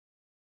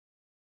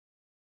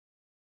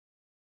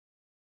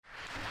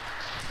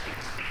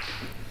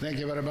Thank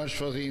you very much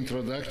for the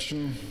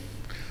introduction.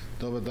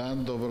 Dobar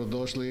dan,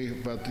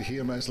 dobrodošli, but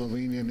here my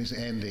Slovenian is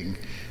ending.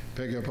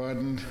 Beg your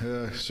pardon,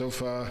 so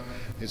far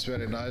it's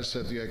very nice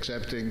that you're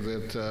accepting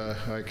that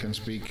I can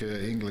speak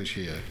English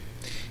here.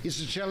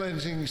 It's a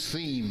challenging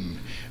theme.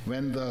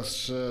 When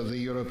does the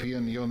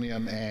European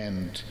Union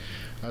end?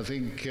 I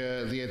think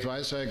the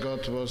advice I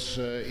got was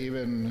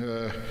even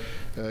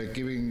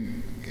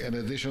giving an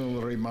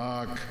additional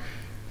remark.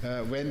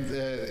 When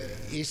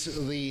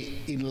is the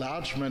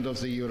enlargement of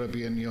the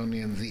European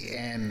Union the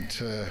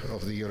end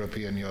of the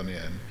European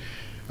Union?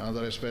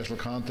 Under a special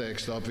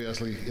context,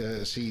 obviously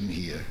seen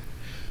here.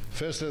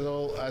 First of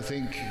all, I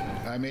think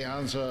I may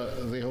answer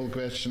the whole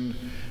question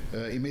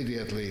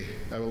immediately.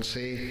 I will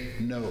say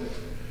no.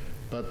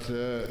 But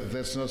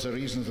that's not the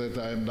reason that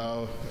I'm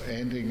now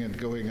ending and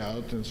going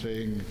out and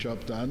saying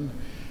job done.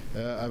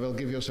 I will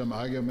give you some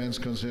arguments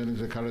concerning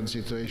the current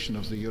situation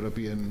of the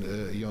European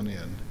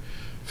Union.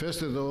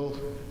 First of all,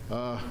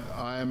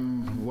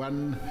 I'm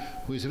one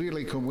who is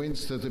really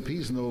convinced that the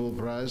Peace Nobel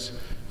Prize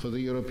for the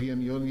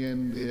European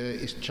Union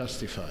is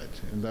justified,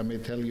 and I may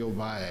tell you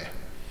why.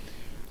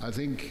 I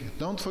think,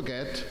 don't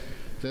forget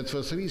that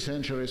for 3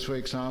 centuries, for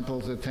example,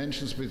 the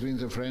tensions between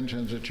the French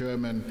and the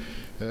German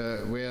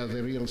were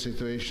the real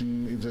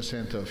situation in the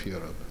center of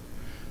Europe.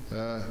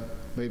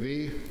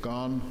 Maybe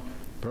gone,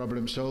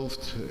 problem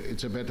solved,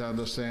 it's a better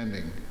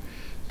understanding.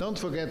 Don't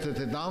forget that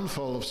the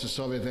downfall of the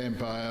Soviet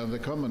Empire and the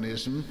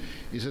communism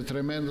is a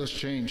tremendous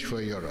change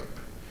for Europe.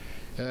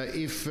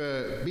 If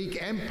big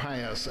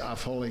empires are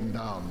falling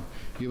down,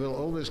 you will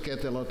always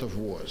get a lot of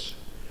wars.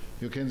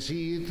 You can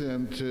see it,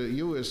 and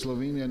you as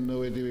Slovenian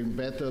know it even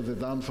better. The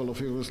downfall of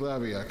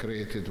Yugoslavia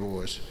created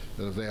wars,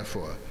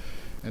 therefore.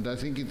 And I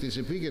think it is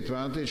a big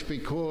advantage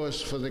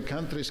because for the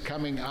countries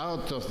coming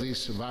out of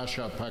this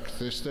Warsaw Pact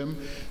system,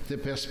 the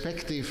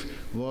perspective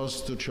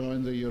was to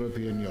join the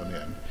European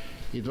Union.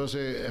 It was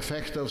a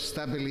effect of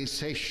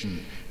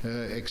stabilization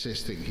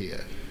existing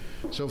here.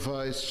 So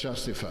far it's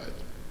justified.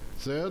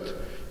 Third,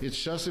 it's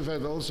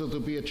justified also to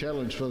be a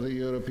challenge for the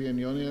European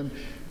Union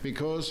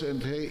because,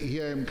 and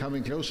here I'm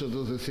coming closer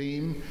to the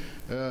theme,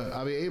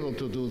 are we able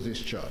to do this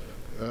job?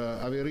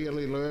 Are we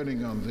really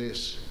learning on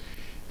this?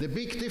 The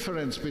big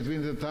difference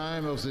between the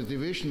time of the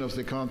division of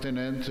the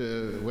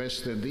continent,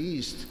 West and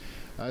East,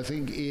 I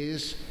think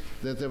is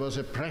that there was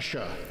a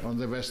pressure on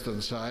the Western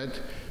side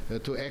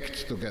to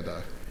act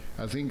together.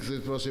 I think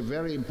that was a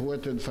very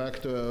important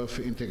factor of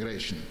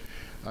integration.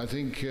 I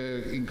think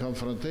in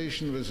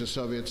confrontation with the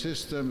Soviet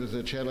system, with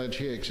the challenge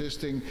here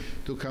existing,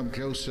 to come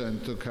closer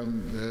and to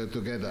come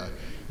together.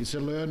 It's a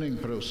learning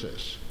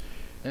process.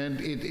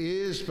 And it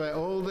is, by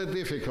all the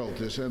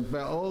difficulties and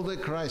by all the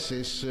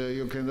crises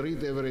you can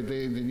read every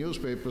day in the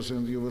newspapers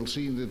and you will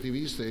see in the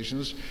TV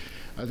stations,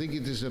 I think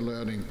it is a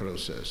learning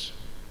process.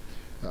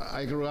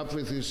 I grew up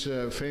with this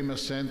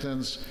famous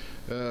sentence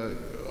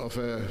of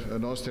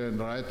an Austrian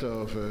writer,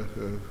 of a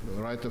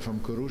writer from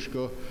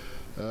Korushko,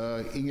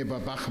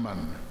 Ingeborg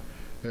Bachmann.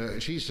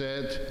 She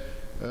said,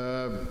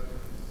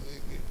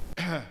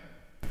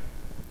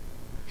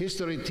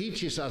 history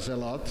teaches us a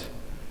lot,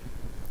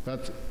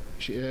 but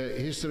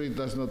history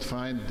does not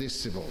find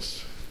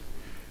disciples.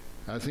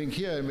 I think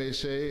here I may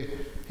say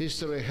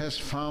history has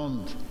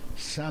found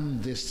some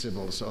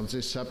disciples on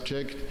this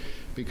subject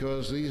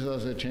because these are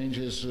the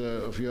changes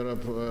of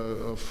Europe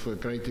of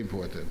great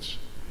importance.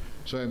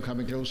 So I'm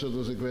coming closer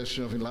to the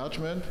question of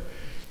enlargement.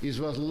 It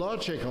was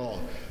logical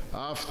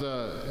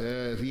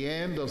after the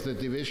end of the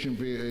division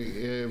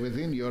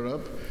within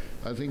Europe,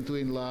 I think, to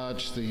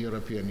enlarge the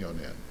European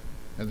Union.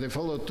 And they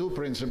followed 2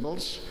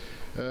 principles.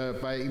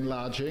 By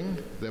enlarging,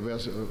 there were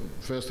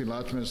first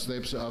enlargement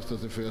steps after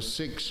the first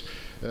 6.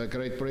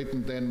 Great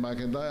Britain, Denmark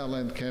and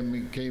Ireland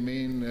came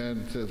in,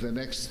 and the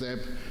next step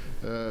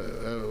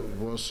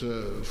was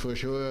for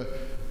sure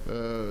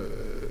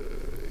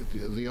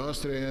the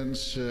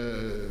Austrians,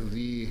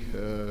 the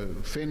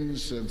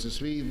Finns and the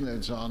Sweden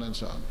and so on and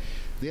so on.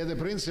 They are the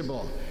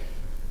principle,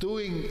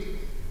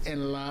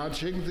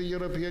 enlarging the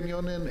European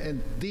Union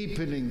and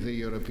deepening the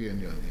European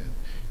Union.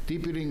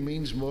 Deepening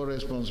means more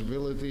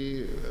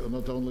responsibility,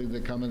 not only in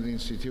the common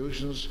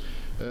institutions,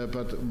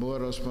 but more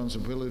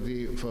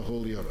responsibility for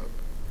whole Europe.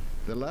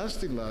 The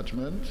last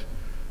enlargement,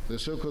 the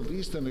so-called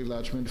Eastern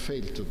enlargement,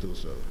 failed to do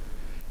so.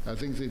 I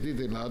think they did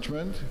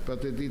enlargement,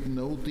 but they did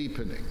no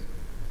deepening.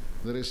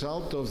 The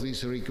result of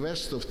this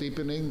request of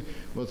deepening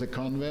was a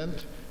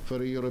convent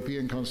for a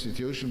European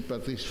constitution,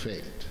 but this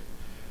failed.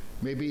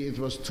 Maybe it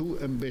was too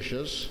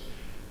ambitious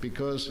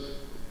because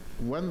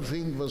one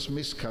thing was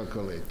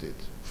miscalculated.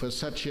 For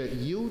such a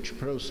huge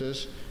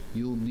process,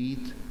 you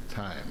need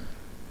time.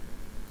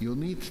 You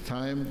need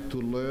time to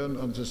learn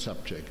on the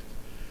subject.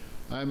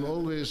 I'm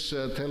always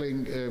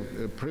telling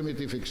a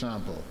primitive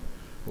example.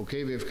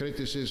 Okay, we have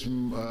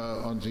criticism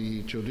on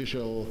the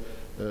judicial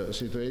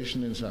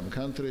situation in some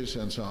countries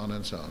and so on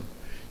and so on.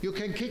 You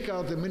can kick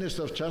out the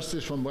Minister of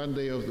Justice from one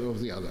day or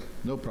the other.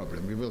 No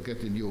problem. We will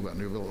get a new one.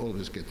 We will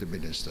always get the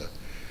minister.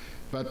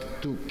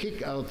 But to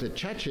kick out the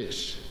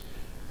judges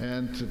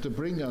and to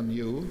bring on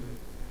you,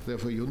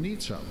 therefore you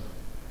need some.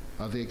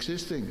 Are they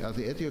existing? Are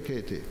they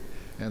educated?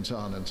 And so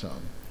on and so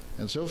on.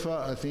 And so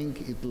far, I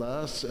think it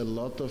lasts a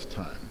lot of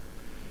time.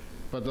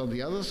 But on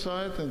the other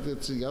side, and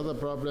it's the other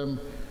problem,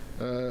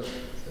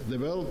 the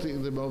world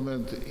in the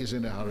moment is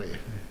in a hurry.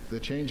 The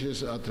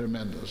changes are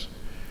tremendous.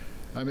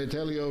 I may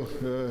tell you,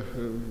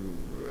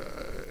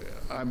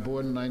 I'm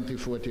born in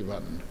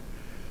 1941.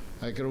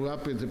 I grew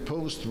up in the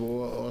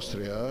post-war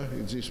Austria,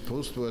 in this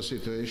post-war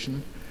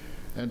situation,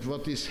 and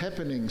what is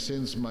happening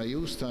since my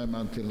youth time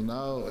until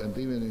now, and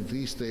even in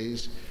these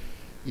days,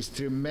 is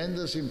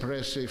tremendous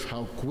impressive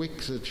how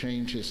quick the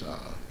changes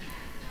are.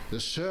 The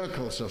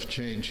circles of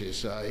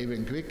changes are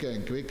even quicker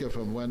and quicker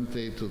from one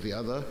day to the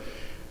other,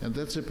 and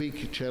that's a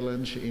big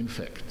challenge in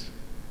fact.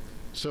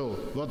 So,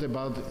 what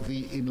about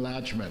the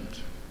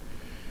enlargement?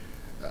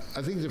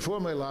 I think the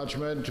former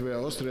enlargement, where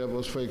Austria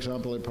was, for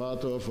example, a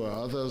part of, or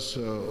others,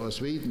 or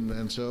Sweden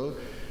and so,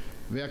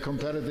 were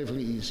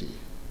comparatively easy.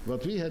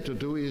 What we had to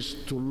do is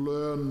to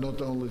learn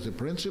not only the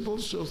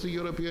principles of the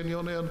European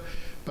Union,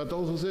 but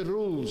also the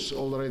rules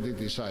already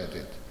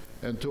decided,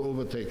 and to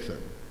overtake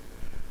them.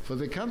 For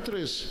the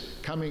countries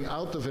coming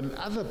out of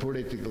another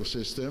political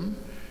system,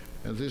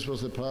 and this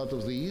was the part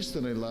of the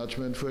Eastern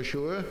enlargement for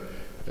sure,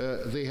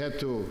 they had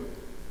to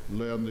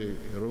learn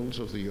the rules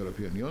of the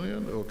European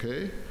Union,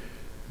 okay.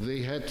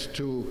 They had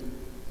to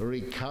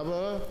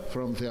recover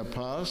from their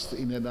past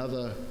in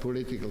another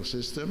political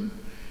system,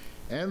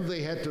 and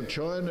they had to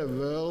join a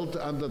world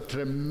under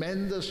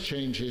tremendous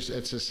changes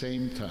at the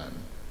same time.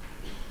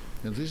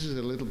 And this is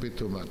a little bit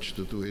too much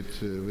to do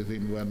it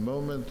within one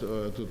moment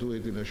or to do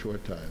it in a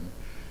short time.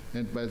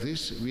 And by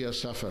this we are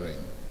suffering.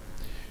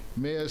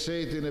 May I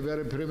say it in a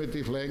very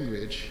primitive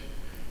language,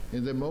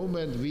 in the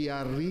moment we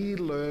are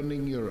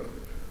relearning Europe.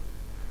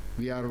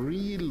 We are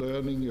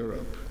relearning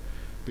Europe.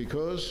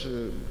 Because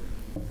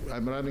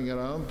I'm running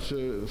around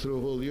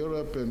through whole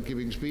Europe and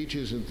giving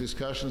speeches and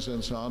discussions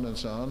and so on and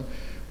so on.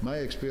 My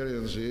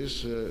experience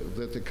is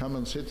that the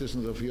common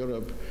citizen of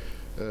Europe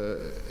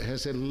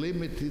has a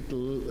limited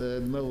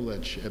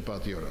knowledge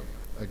about Europe.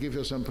 I give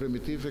you some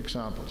primitive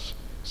examples.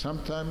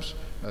 Sometimes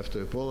I have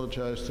to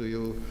apologize to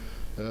you,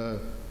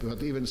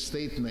 but even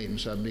state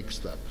names are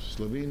mixed up.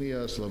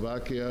 Slovenia,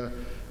 Slovakia,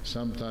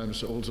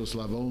 sometimes also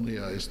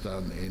Slavonia is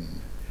done in.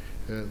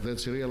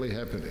 That's really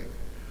happening.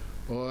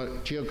 Or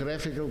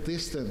geographical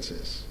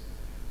distances.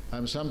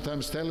 I'm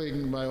sometimes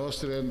telling my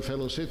Austrian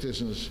fellow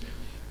citizens,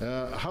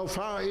 how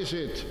far is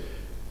it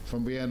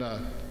from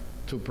Vienna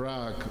to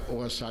Prague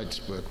or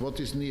Salzburg? What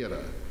is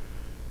nearer?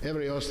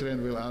 Every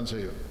Austrian will answer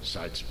you,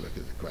 Salzburg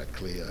is quite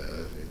clear,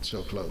 it's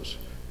so close.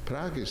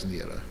 Prague is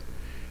nearer.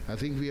 I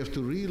think we have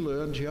to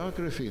relearn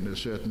geography in a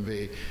certain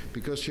way,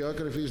 because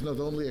geography is not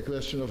only a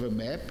question of a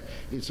map,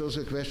 it's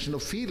also a question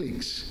of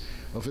feelings,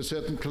 of a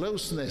certain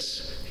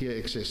closeness here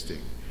existing.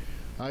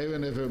 I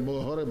even have a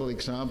more horrible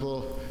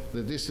example,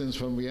 the distance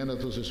from Vienna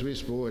to the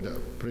Swiss border,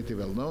 pretty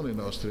well known in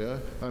Austria.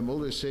 I'm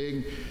always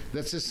saying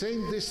that's the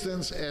same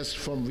distance as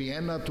from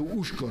Vienna to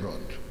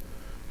Uzhhorod.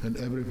 And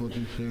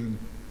everybody's saying,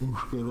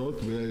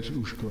 Uzhhorod, where is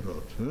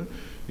Uzhhorod? Huh?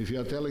 If you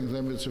are telling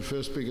them it's the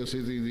first bigger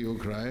city in the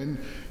Ukraine,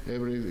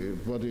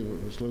 everybody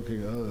was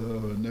looking,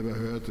 oh, never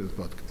heard it,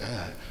 but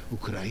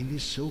Ukraine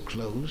is so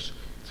close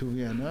to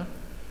Vienna.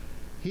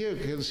 Here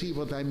you can see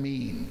what I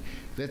mean.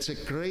 That's a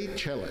great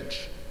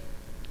challenge.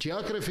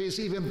 Geography is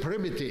even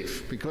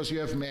primitive because you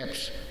have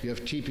maps, you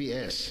have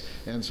GPS,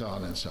 and so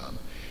on and so on.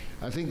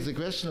 I think the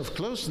question of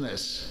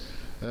closeness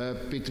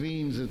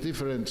between the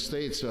different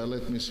states, or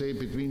let me say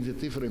between the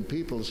different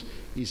peoples,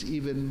 is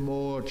even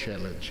more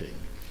challenging.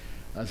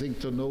 I think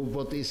to know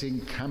what is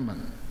in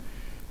common.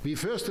 We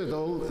first of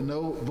all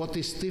know what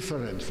is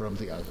different from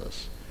the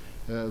others.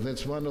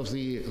 That's one of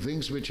the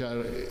things which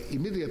are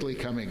immediately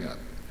coming up.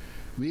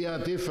 We are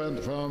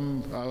different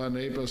from our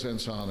neighbors and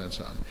so on and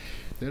so on.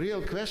 The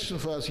real question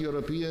for us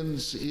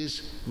Europeans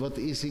is what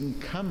is in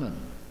common.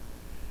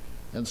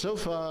 And so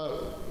far,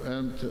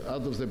 and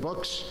out of the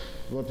box,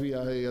 what we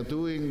are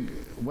doing,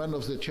 one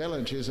of the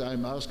challenges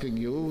I'm asking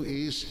you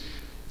is,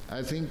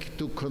 I think,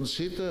 to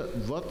consider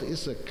what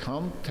is the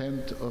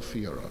content of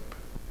Europe.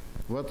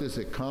 What is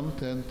the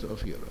content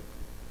of Europe?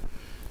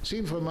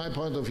 Seen from my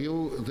point of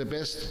view, the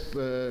best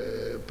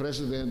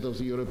president of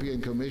the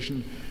European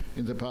Commission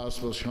in the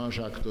past was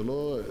Jean-Jacques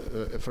Delors,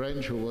 a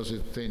French who was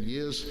it 10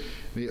 years.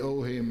 We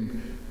owe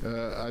him,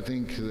 I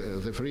think,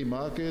 the free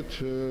market,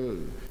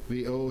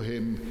 we owe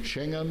him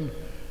Schengen,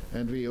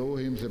 and we owe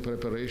him the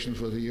preparation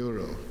for the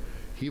euro.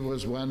 He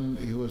was one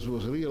who was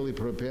really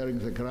preparing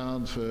the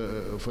ground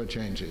for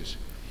changes.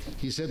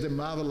 He said a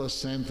marvelous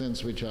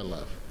sentence which I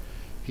love.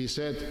 He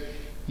said,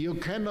 you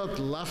cannot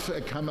love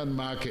a common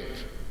market.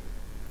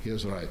 He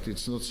was right,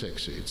 it's not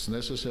sexy. It's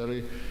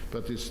necessary,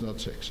 but it's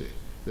not sexy.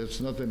 That's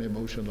not an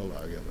emotional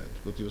argument.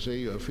 But you say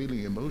you are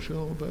feeling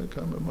emotional by a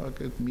common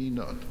market, me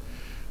not.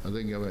 I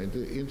think I'm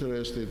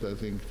interested, I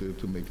think,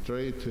 to make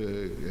trade,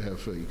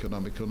 have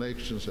economic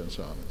connections, and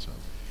so on and so on.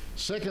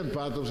 Second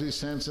part of this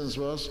sentence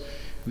was,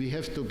 we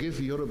have to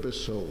give Europe a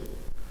soul.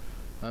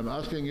 I'm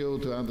asking you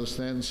to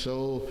understand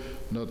so,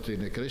 not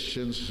in a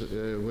Christian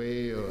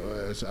way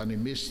or as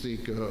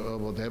animistic or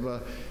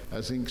whatever.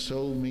 I think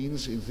soul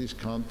means in this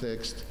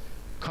context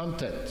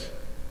content.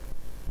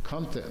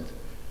 Content.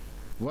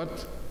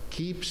 What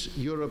keeps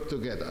Europe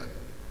together?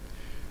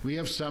 We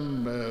have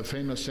some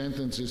famous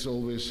sentences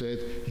always said,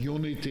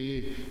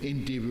 unity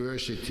in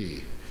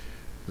diversity.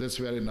 That's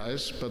very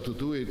nice, but to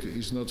do it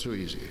is not so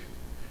easy.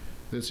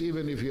 That's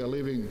even if you are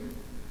living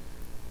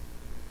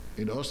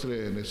in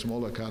Austria, in a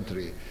smaller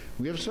country.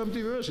 We have some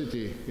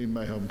diversity in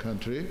my home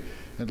country,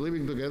 and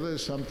living together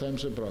is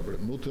sometimes a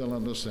problem, mutual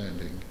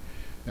understanding.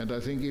 And I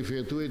think if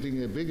you do it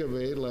in a bigger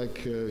way,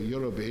 like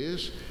Europe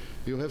is,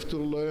 you have to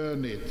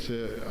learn it,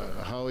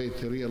 how it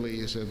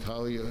really is and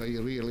how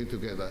you're really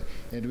together.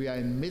 And we are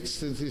in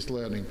midst in this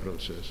learning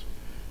process.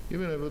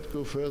 Even I would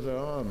go further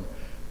on.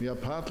 We are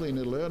partly in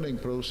a learning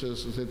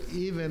process that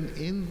even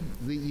in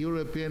the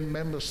European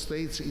member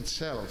states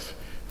itself,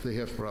 they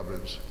have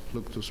problems.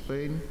 Look to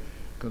Spain,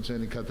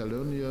 concerning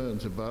Catalonia and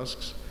the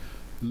Basques.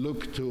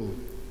 Look to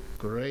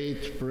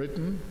Great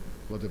Britain.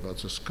 What about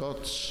the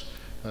Scots?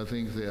 I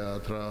think they are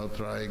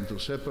trying to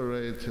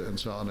separate, and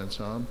so on and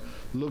so on.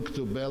 Look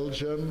to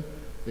Belgium,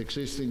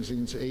 existing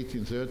since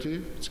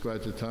 1830. It's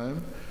quite a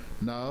time.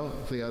 Now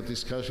they are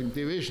discussing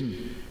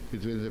division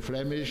between the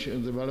Flemish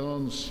and the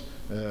Wallons,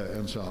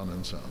 and so on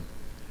and so on.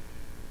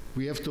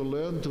 We have to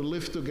learn to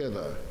live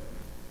together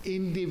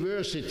in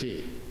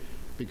diversity.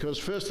 Because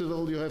first of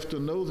all, you have to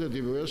know the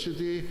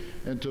diversity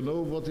and to know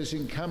what is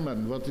in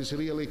common, what is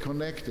really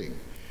connecting.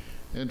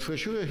 And for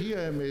sure, here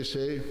I may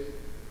say,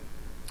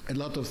 a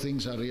lot of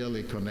things are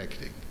really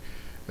connecting.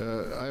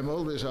 I'm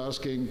always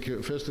asking,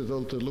 first of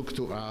all, to look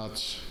to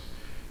arts.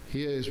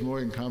 Here is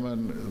more in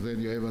common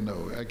than you ever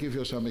know. I give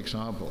you some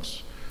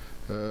examples.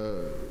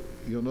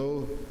 You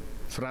know,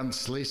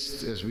 Franz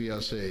Liszt, as we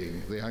are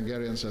saying. The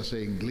Hungarians are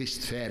saying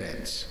Liszt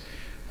Ferenc.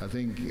 I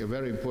think a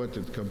very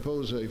important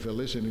composer. If you're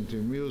listening to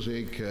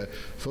music,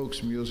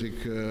 folks music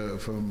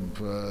from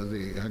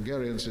the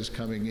Hungarians is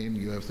coming in,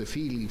 you have the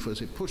feeling for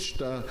the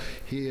Puszta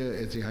here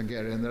at the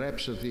Hungarian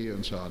Rhapsody,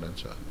 and so on and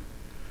so on.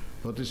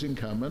 What is in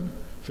common?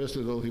 First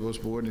of all, he was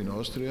born in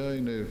Austria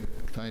in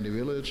a tiny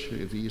village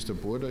at the eastern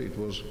border. It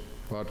was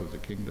part of the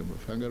Kingdom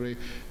of Hungary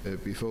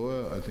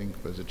before, I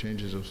think by the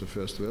changes of the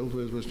First World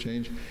War it was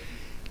changed.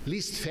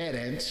 Liszt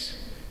Ferenc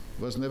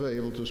was never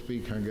able to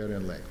speak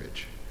Hungarian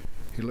language.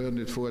 He learned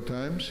it 4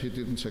 times, he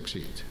didn't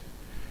succeed.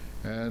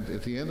 And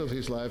at the end of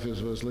his life, he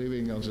was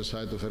living on the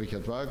side of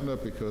Richard Wagner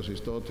because his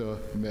daughter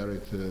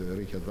married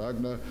Richard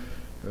Wagner.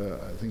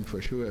 I think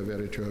for sure a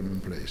very German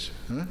place.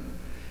 Huh?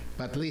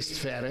 But Liszt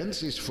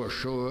Ferenc is for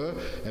sure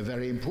a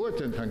very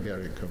important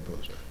Hungarian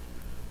composer.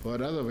 Or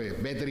another way,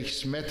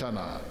 Bedřich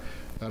Smetana,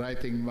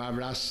 writing My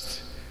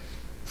Vlast,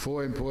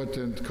 4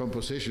 important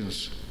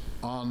compositions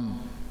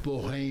on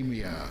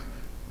Bohemia,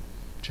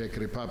 Czech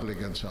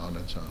Republic, and so on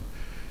and so on.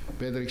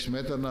 Bedřich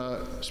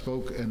Smetana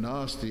spoke a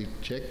nasty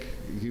Czech.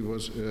 He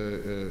was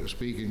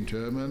speaking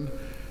German.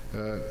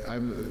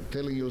 I'm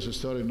telling you the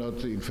story not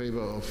in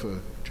favor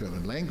of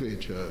German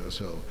language.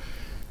 So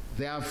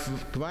there are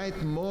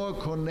quite more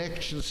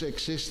connections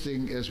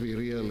existing as we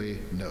really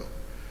know.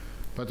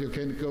 But you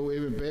can go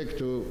even back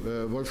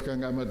to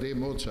Wolfgang Amadeus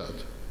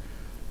Mozart.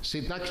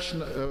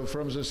 Seduction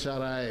from the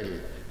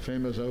Sarail,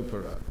 famous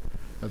opera.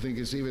 I think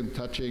it's even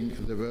touching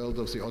the world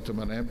of the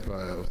Ottoman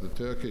Empire, of the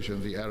Turkish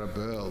and the Arab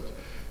world.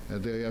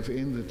 And they have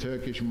in the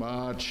Turkish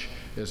march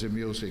as a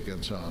music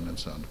and so on and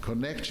so on.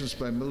 Connections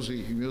by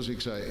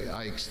music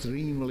are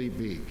extremely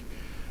big.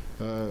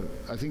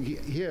 I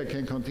think here I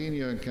can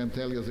continue and can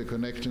tell you the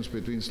connections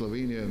between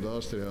Slovenia and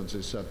Austria on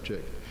this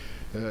subject,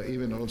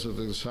 even also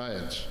the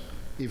science.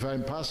 If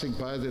I'm passing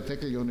by the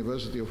Technical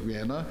University of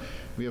Vienna,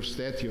 we have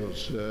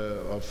statues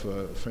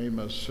of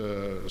famous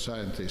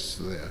scientists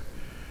there.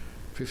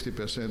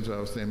 50%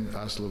 of them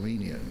are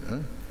Slovenian. Huh?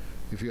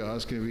 If you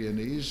ask a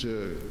Viennese,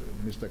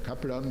 Mr.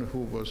 Kaplan, who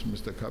was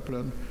Mr.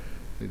 Kaplan,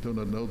 they do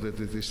not know that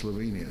it is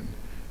Slovenian.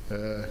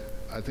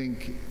 I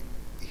think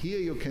here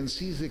you can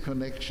see the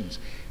connections.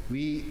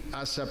 We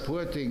are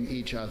supporting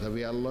each other,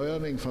 we are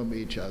learning from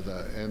each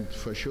other, and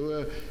for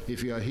sure,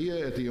 if you are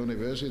here at the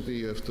university,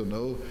 you have to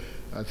know,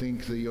 I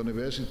think the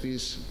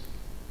universities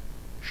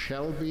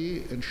shall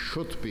be and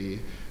should be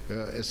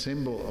a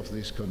symbol of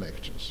these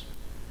connections.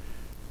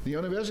 The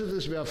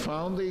universities were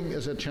founding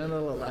as a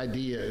general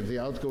idea in the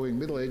outgoing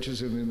Middle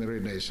Ages and in the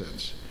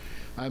Renaissance.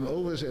 I'm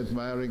always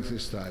admiring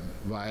this time.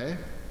 Why?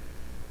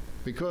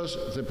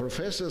 Because the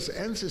professors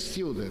and the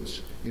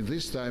students in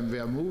this time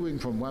were moving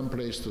from one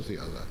place to the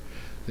other.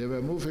 They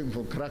were moving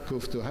from Krakow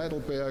to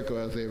Heidelberg,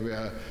 or they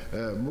were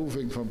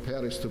moving from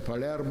Paris to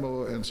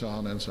Palermo, and so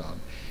on and so on.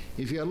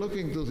 If you are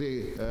looking to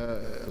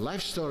the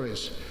life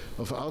stories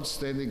of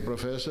outstanding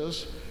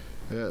professors,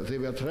 they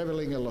were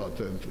traveling a lot,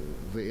 and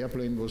the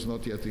airplane was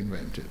not yet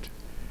invented.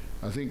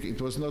 I think it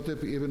was not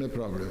even a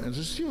problem. And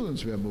the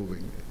students were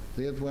moving.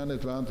 They had one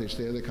advantage.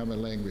 They had a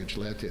common language,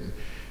 Latin.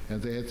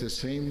 And they had the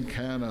same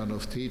canon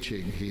of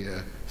teaching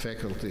here,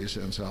 faculties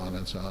and so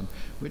on,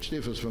 which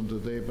differs from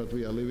today, but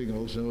we are living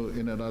also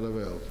in another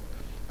world.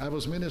 I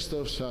was Minister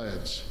of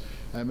Science.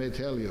 I may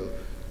tell you,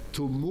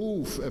 to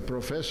move a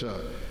professor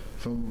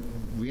from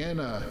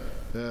Vienna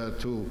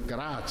to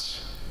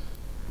Graz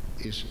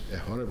is a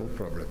horrible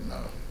problem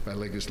now, by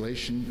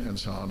legislation and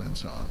so on and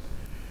so on.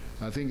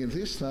 I think in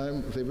this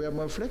time they were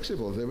more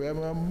flexible, they were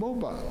more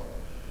mobile.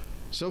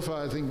 So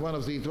far, I think one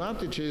of the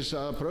advantages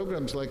are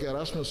programs like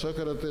Erasmus,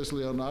 Socrates,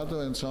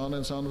 Leonardo, and so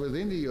on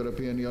within the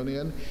European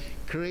Union,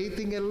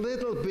 creating a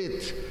little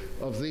bit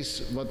of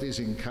this, what is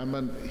in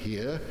common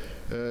here,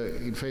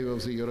 in favor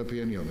of the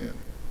European Union.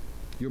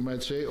 You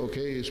might say,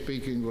 okay,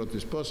 speaking what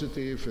is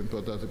positive and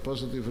what are the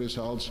positive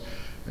results,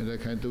 and I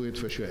can do it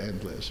for sure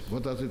endless.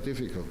 What are the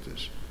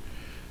difficulties?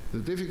 The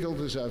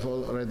difficulties I've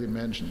already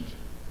mentioned.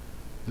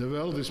 The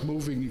world is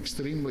moving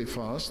extremely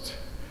fast.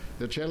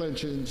 The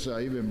challenges are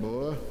even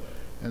more,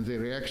 and the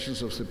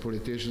reactions of the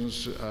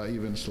politicians are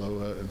even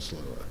slower and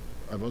slower.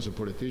 I was a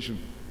politician,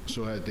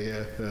 so I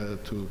dare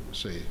to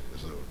say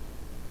so.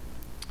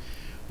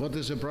 What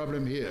is the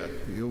problem here?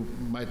 You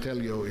might tell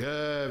you,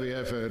 yeah, we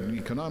have an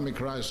economic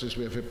crisis,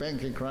 we have a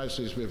banking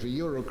crisis, we have a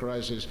euro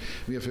crisis,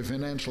 we have a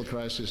financial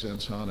crisis,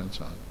 and so on and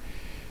so on.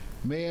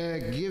 May I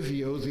give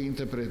you the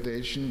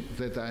interpretation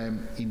that I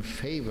am in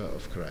favor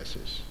of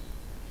crisis?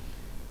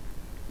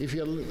 If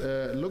you're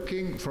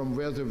looking from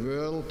where the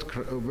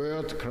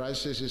word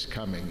crisis is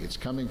coming, it's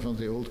coming from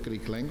the old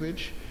Greek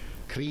language.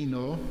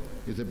 Krino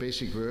is the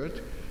basic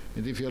word.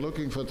 And if you're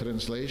looking for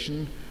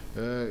translation,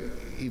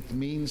 it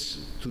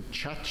means to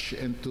judge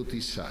and to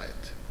decide.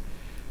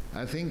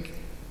 I think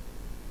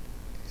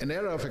an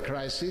era of a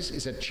crisis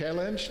is a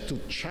challenge to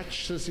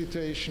judge the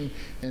situation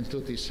and to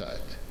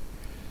decide.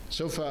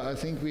 So far, I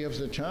think we have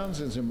the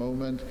chance in the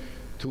moment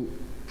to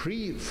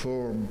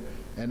pre-form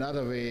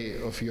another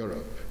way of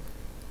Europe,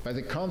 by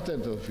the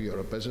content of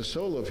Europe, as a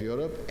soul of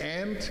Europe,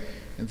 and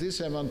this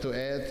I want to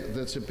add,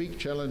 that's a big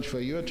challenge for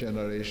your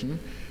generation,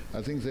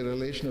 I think the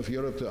relation of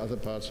Europe to other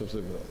parts of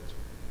the world.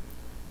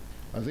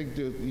 I think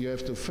that you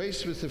have to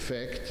face with the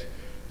fact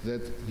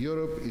that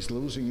Europe is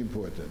losing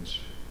importance.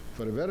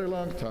 For a very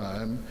long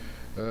time,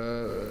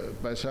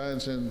 by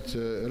science and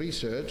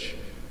research,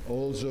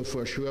 also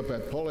for sure by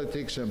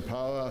politics and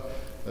power,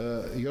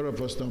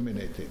 Europe was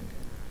dominating.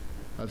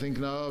 I think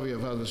now we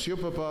have other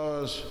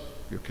superpowers.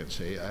 You can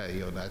say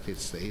United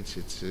States,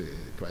 it's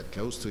quite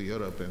close to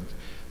Europe, and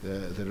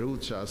the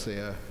roots are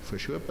there for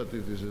sure, but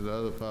it is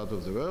another part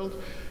of the world.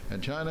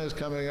 And China is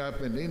coming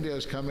up, and India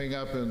is coming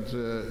up,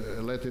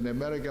 and Latin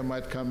America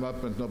might come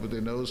up, and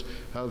nobody knows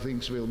how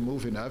things will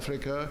move in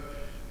Africa.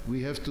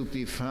 We have to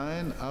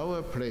define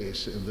our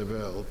place in the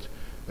world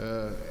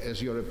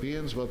as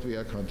Europeans, what we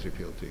are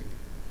contributing.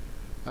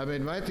 I'm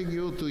inviting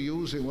you to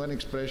use one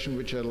expression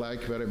which I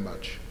like very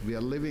much. We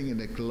are living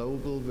in a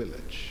global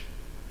village.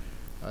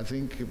 I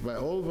think by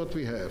all what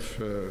we have,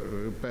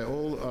 by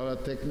all our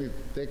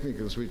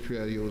technicals which we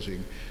are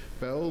using,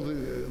 by all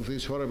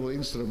these horrible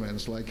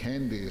instruments like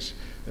handies,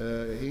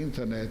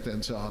 internet,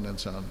 and so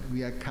on,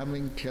 we are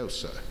coming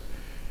closer.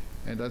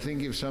 And I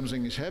think if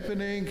something is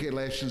happening,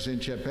 elections in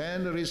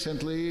Japan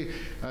recently,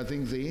 I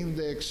think the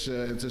index,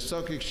 the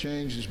stock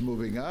exchange is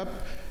moving up,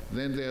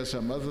 then there are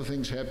some other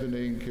things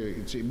happening,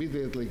 it's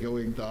immediately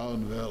going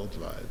down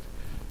worldwide.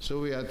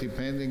 So we are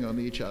depending on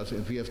each other,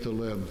 and we have to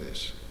learn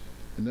this.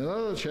 And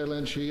another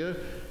challenge here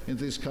in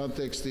this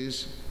context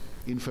is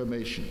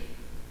information.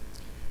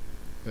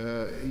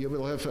 You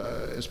will have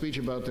a speech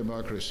about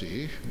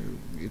democracy.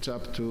 It's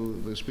up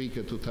to the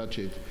speaker to touch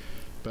it.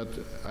 But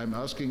I'm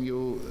asking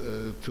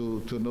you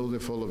to know the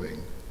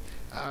following.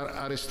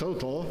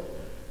 Aristotle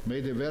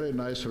made a very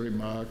nice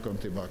remark on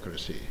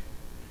democracy.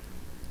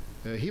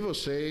 He was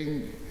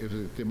saying,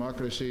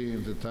 democracy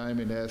in the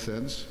time in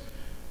Athens,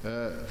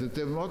 the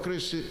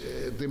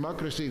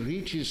democracy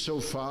reaches so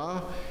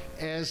far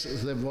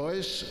as the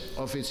voice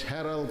of its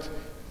herald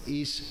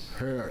is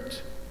heard.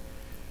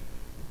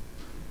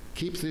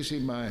 Keep this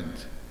in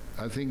mind.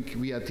 I think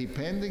we are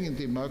depending in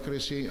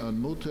democracy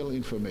on mutual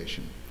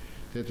information,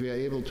 that we are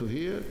able to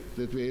hear,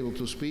 that we are able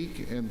to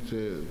speak, and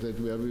that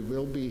we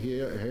will be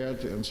heard,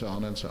 and so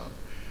on and so on.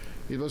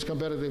 It was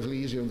comparatively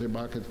easy on the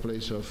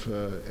marketplace of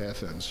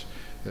Athens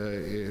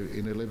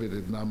in a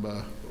limited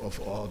number of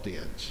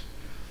audience.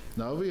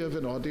 Now we have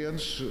an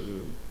audience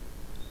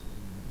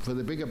for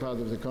the bigger part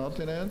of the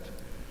continent.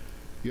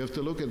 You have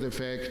to look at the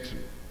fact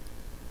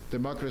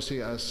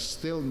democracy are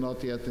still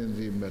not yet in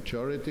the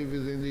majority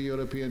within the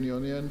European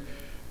Union,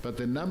 but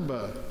the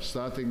number,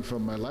 starting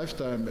from my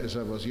lifetime as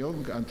I was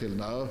young until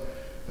now,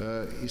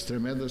 is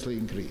tremendously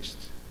increased.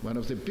 One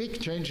of the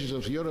big changes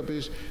of Europe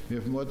is we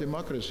have more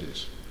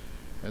democracies.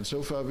 And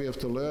so far we have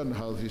to learn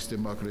how this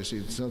democracy,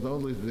 it's not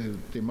only the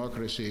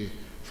democracy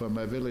for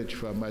my village,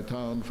 for my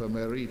town, for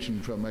my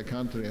region, for my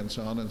country, and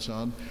so on and so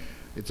on.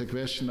 It's a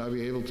question, are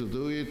we able to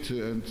do it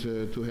and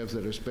to have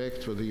the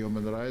respect for the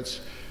human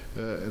rights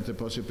and the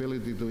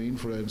possibility to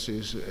influence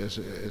this as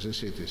a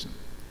citizen.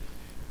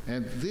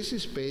 And this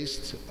is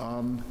based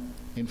on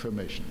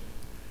information.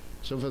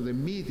 So for the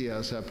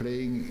medias are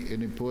playing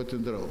an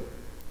important role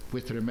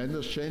with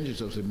tremendous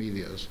changes of the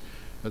medias.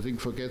 I think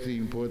forget the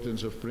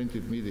importance of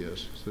printed media.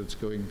 That's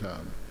going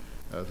down.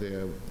 They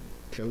are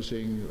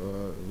closing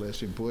or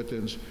less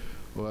importance,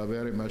 or are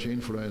very much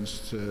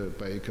influenced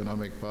by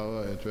economic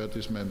power,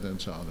 advertisement, and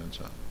so on and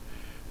so on.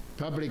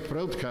 Public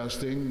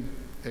broadcasting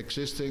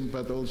existing,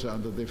 but also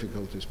under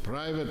difficulties.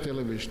 Private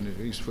television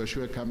is for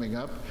sure coming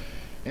up.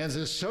 And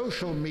the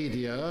social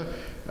media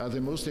are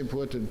the most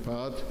important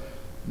part,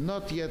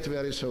 not yet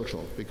very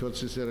social,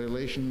 because it's a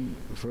relation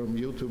from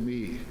you to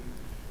me.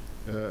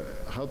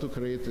 How to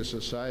create a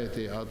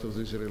society out of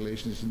this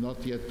relation is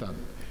not yet done,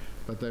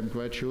 but I'm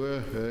quite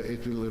sure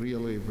it will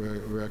really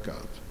work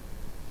out.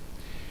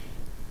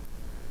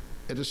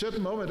 At a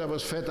certain moment I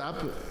was fed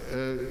up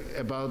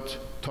about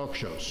talk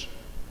shows.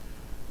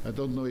 I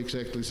don't know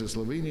exactly the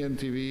Slovenian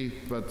TV,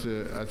 but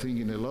I think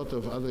in a lot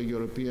of other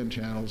European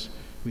channels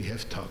we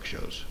have talk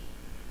shows.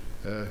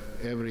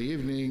 Every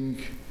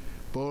evening,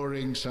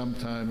 boring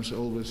sometimes,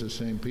 always the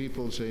same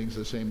people saying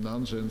the same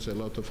nonsense, a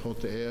lot of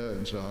hot air,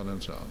 and so on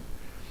and so on.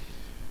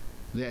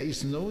 There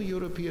is no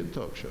European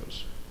talk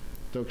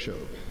show.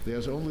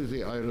 There's only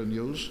the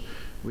Euronews,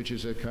 which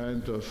is a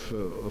kind of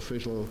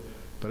official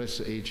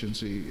press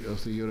agency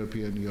of the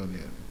European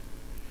Union.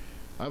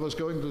 I was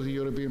going to the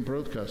European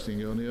Broadcasting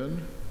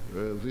Union.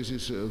 This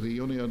is the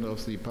union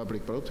of the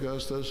public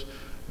broadcasters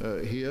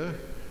here,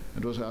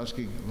 and was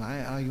asking,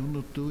 why are you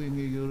not doing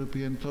a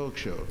European talk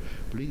show?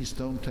 Please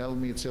don't tell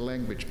me it's a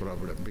language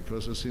problem,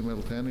 because a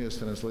simultaneous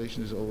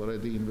translation is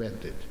already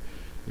invented.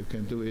 You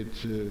can do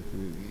it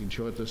in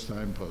shortest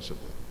time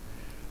possible.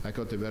 I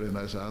got a very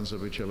nice answer,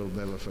 which I will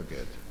never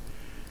forget.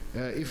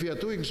 If we are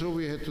doing so,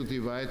 we had to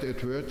divide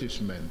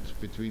advertisement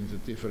between the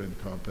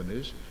different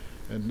companies,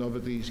 and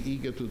nobody is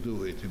eager to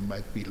do it. It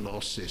might be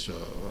losses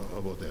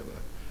or whatever.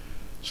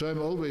 So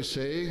I'm always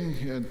saying,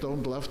 and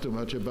don't laugh too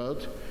much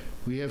about,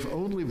 we have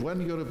only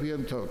one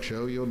European talk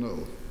show, you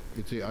know.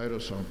 It's the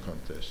Eurosong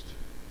contest.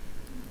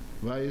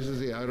 Why is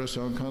it the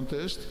Eurosong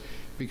contest?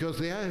 Because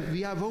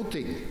we are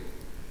voting.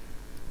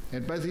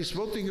 And by this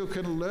voting you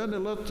can learn a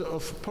lot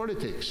of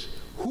politics.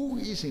 Who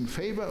is in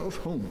favor of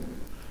whom?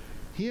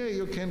 Here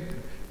you can,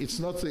 it's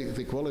not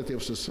the quality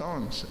of the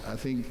songs. I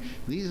think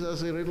these are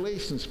the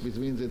relations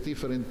between the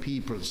different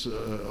peoples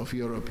of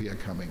Europe here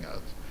coming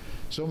out.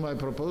 So my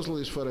proposal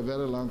is for a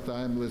very long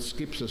time, let's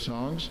skip the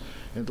songs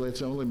and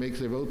let's only make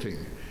the voting,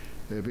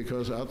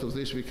 because out of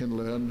this we can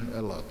learn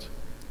a lot.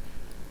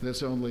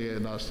 That's only a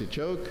nasty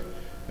joke.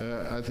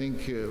 I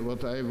think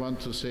what I want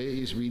to say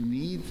is we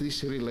need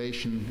this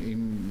relation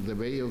in the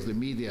way of the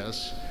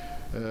medias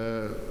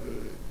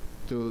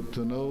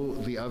to know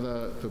the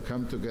other, to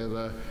come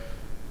together,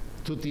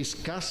 to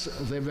discuss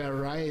the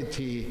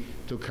variety,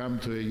 to come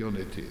to a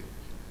unity.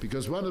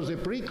 Because one of the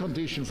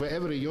preconditions for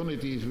every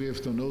unity is we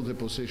have to know the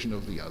position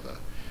of the other.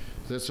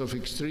 That's of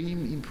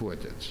extreme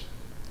importance.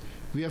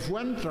 We have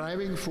one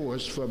driving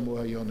force for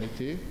more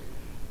unity.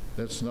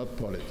 That's not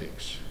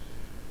politics.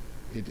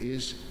 It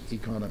is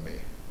economy.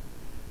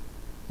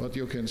 What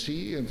you can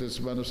see, and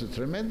it's one of the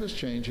tremendous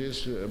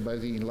changes by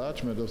the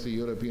enlargement of the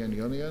European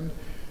Union,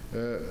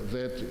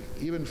 that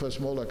even for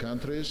smaller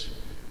countries,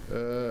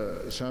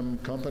 some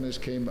companies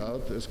came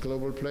out as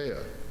global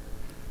player.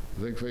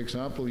 I think, for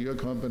example, your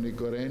company,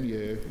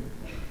 Gorenje,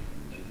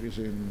 is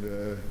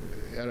in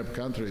Arab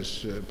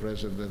countries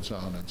present, and so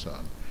on and so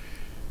on.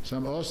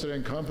 Some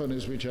Austrian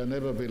companies, which I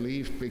never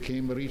believed,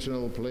 became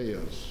regional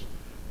players.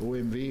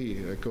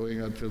 OMV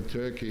going until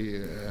Turkey,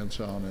 and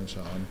so on,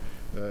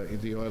 in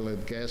the oil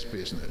and gas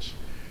business.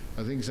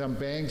 I think some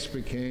banks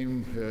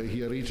became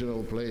here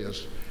regional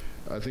players.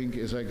 I think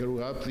as I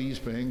grew up, these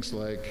banks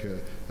like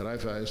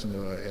Raiffeisen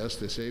or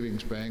Erste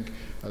Savings Bank,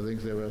 I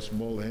think they were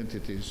small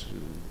entities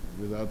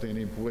without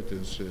any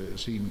importance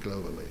seen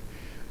globally.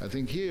 I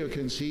think here you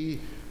can see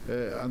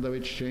under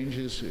which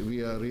changes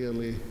we are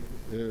really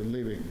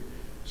living.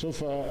 So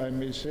far, I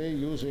may say,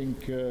 using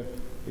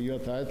your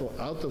title,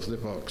 out of the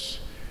box.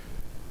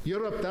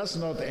 Europe does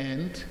not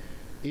end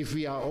if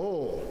we are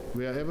all,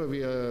 wherever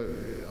we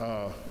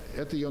are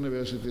at the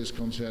universities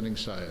concerning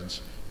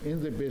science,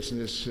 in the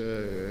business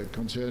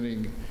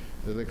concerning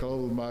the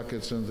global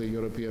markets and the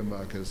European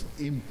markets,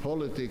 in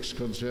politics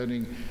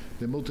concerning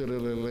the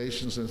multilateral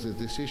relations and the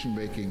decision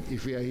making,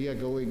 if we are here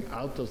going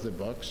out of the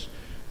box,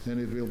 then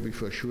it will be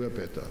for sure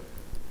better.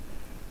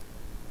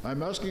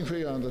 I'm asking for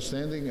your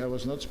understanding. I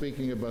was not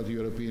speaking about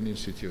European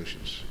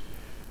institutions.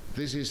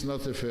 This is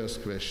not the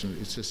first question,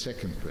 it's the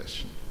second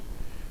question.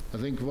 I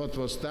think what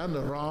was done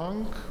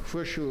wrong,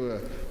 for sure,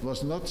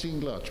 was not the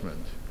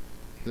enlargement.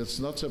 That's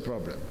not the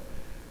problem.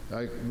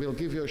 I will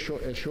give you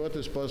as short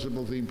as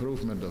possible the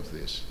improvement of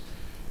this.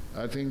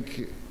 I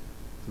think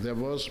there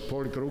was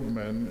Paul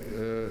Krugman,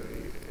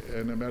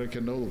 an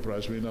American Nobel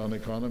Prize winner on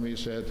economy,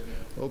 said,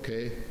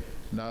 okay,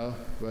 now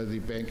by the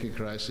banking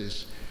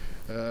crisis,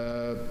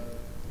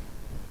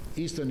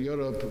 Eastern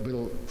Europe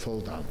will fall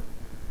down.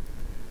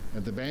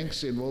 And the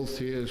banks involved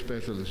here,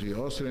 especially the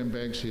Austrian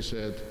banks, he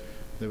said,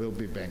 they will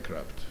be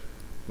bankrupt.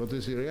 What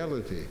is the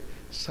reality?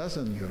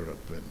 Southern Europe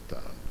went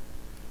down,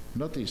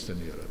 not Eastern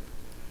Europe.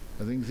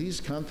 I think these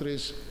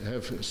countries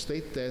have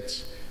state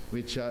debts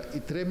which are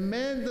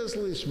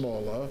tremendously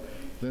smaller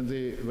than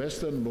the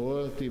Western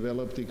more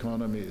developed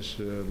economies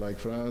like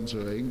France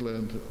or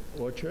England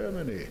or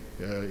Germany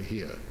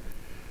here.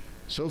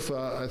 So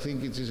far, I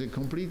think it is a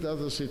complete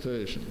other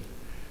situation.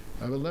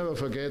 I will never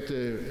forget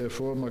a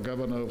former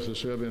governor of the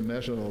Serbian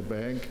National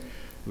Bank.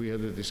 We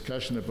had a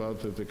discussion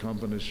about that the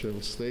companies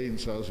shall stay in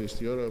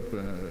Southeast Europe,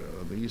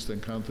 or the eastern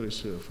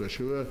countries for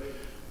sure.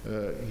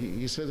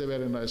 He said a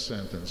very nice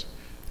sentence.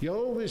 You're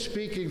always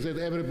speaking that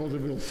everybody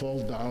will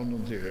fall down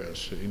on the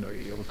earth,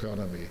 your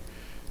economy.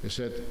 He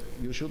said,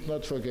 you should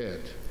not forget,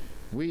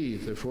 we,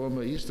 the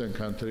former eastern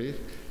country,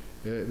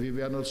 we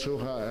were not so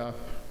high up.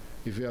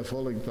 If we are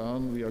falling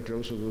down, we are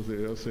closer to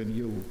the earth than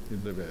you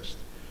in the West,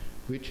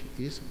 which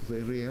is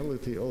the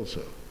reality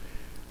also.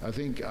 I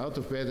think out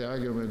of bad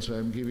arguments,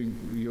 I'm giving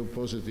you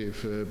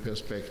positive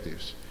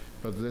perspectives,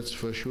 but that's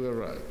for sure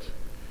right.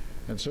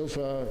 And so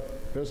far,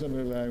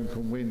 personally, I'm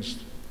convinced,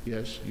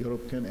 yes,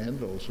 Europe can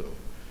end also.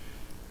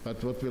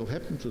 But what will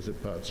happen to the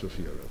parts of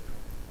Europe?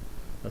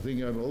 I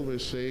think I'm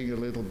always saying a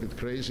little bit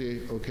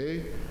crazy,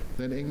 okay,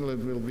 then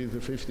England will be the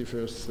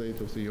 51st state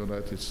of the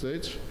United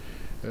States,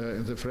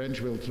 and the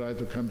French will try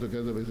to come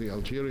together with the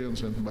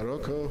Algerians and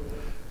Morocco,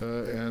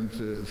 and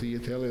the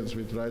Italians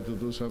will try to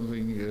do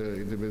something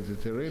in the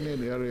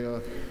Mediterranean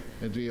area,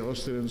 and the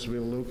Austrians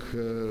will look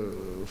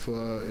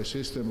for a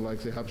system like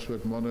the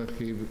Habsburg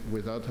monarchy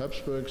without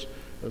Habsburgs,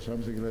 or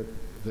something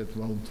that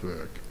won't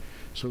work.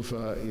 So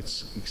far,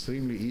 it's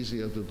extremely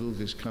easier to do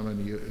this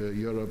common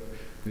Europe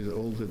with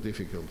all the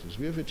difficulties.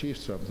 We have achieved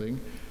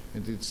something,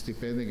 and it's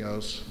depending on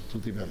us to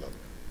develop.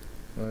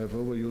 I have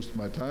overused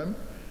my time.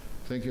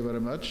 Thank you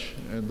very much,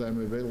 and I'm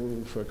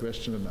available for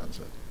question and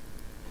answer.